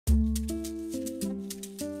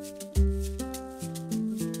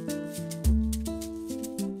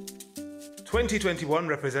2021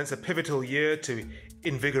 represents a pivotal year to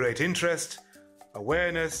invigorate interest,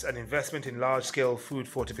 awareness and investment in large-scale food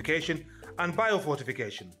fortification and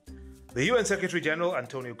biofortification. The UN Secretary-General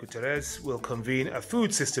Antonio Guterres will convene a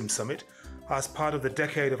food systems summit as part of the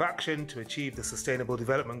Decade of Action to achieve the Sustainable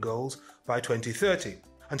Development Goals by 2030.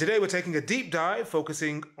 And today we're taking a deep dive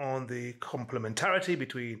focusing on the complementarity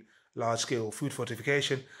between large-scale food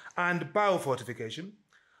fortification and biofortification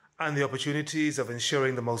and the opportunities of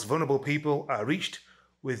ensuring the most vulnerable people are reached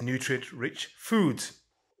with nutrient-rich foods.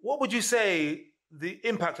 What would you say the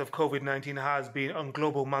impact of COVID-19 has been on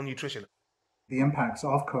global malnutrition? The impacts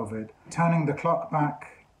of COVID, turning the clock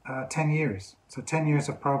back 10 years. So 10 years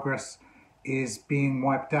of progress is being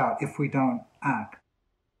wiped out if we don't act.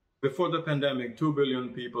 Before the pandemic, 2 billion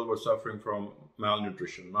people were suffering from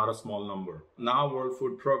malnutrition, not a small number. Now, World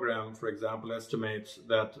Food Program, for example, estimates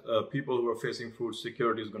that people who are facing food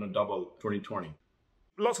security is going to double 2020.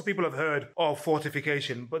 Lots of people have heard of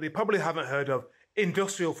fortification, but they probably haven't heard of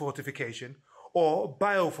industrial fortification or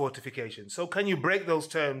biofortification. So can you break those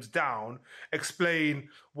terms down, explain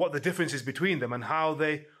what the difference is between them and how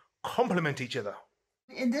they complement each other?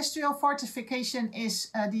 Industrial fortification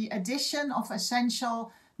is the addition of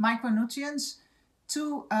essential micronutrients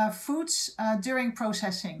to foods during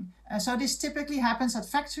processing. So this typically happens at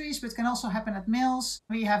factories, but can also happen at mills.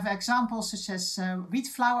 We have examples such as wheat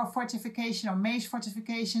flour fortification or maize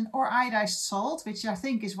fortification or iodized salt, which I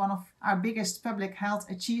think is one of our biggest public health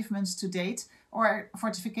achievements to date, or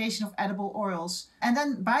fortification of edible oils. And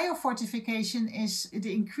then biofortification is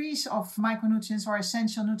the increase of micronutrients or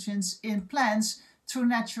essential nutrients in plants through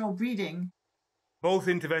natural breeding. Both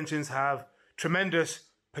interventions have tremendous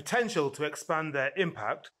potential to expand their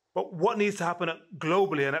impact, but what needs to happen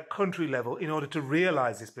globally and at country level in order to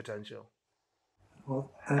realize this potential?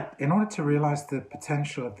 Well, in order to realize the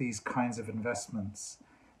potential of these kinds of investments,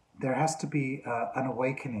 there has to be an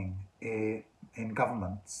awakening in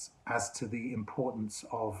governments as to the importance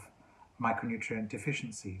of micronutrient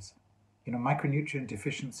deficiencies. You know, micronutrient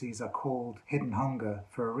deficiencies are called hidden hunger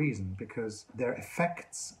for a reason, because their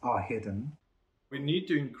effects are hidden. We need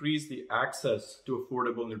to increase the access to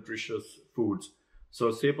affordable, nutritious foods.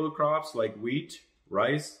 So staple crops like wheat,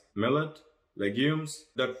 rice, millet, legumes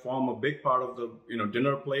that form a big part of the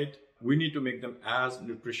dinner plate, we need to make them as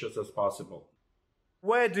nutritious as possible.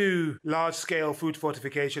 Where do large-scale food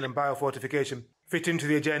fortification and biofortification fit into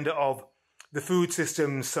the agenda of the Food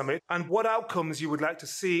Systems Summit, and what outcomes you would like to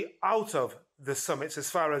see out of the summits as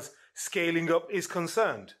far as scaling up is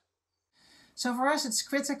concerned? So for us, it's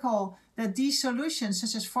critical that these solutions,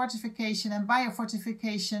 such as fortification and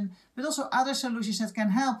biofortification, but also other solutions that can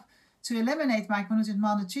help to eliminate micronutrient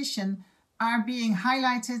malnutrition, are being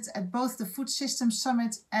highlighted at both the Food Systems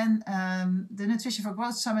Summit and the Nutrition for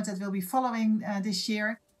Growth Summit that will be following this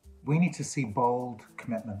year. We need to see bold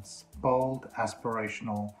commitments, bold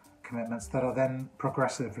aspirational commitments that are then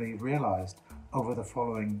progressively realized over the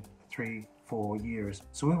following 3-4 years.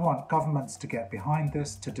 So we want governments to get behind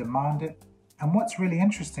this, to demand it. And what's really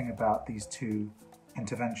interesting about these two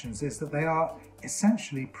interventions is that they are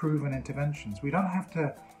essentially proven interventions. We don't have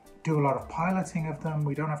to do a lot of piloting of them.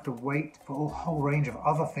 We don't have to wait for a whole range of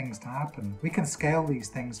other things to happen. We can scale these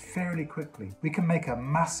things fairly quickly. We can make a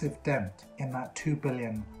massive dent in that 2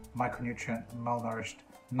 billion micronutrient malnourished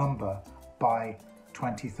number by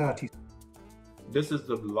 2030. This is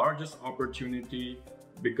the largest opportunity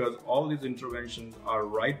because all these interventions are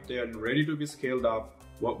right there and ready to be scaled up.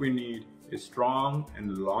 What we need is strong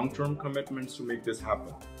and long-term commitments to make this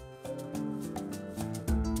happen.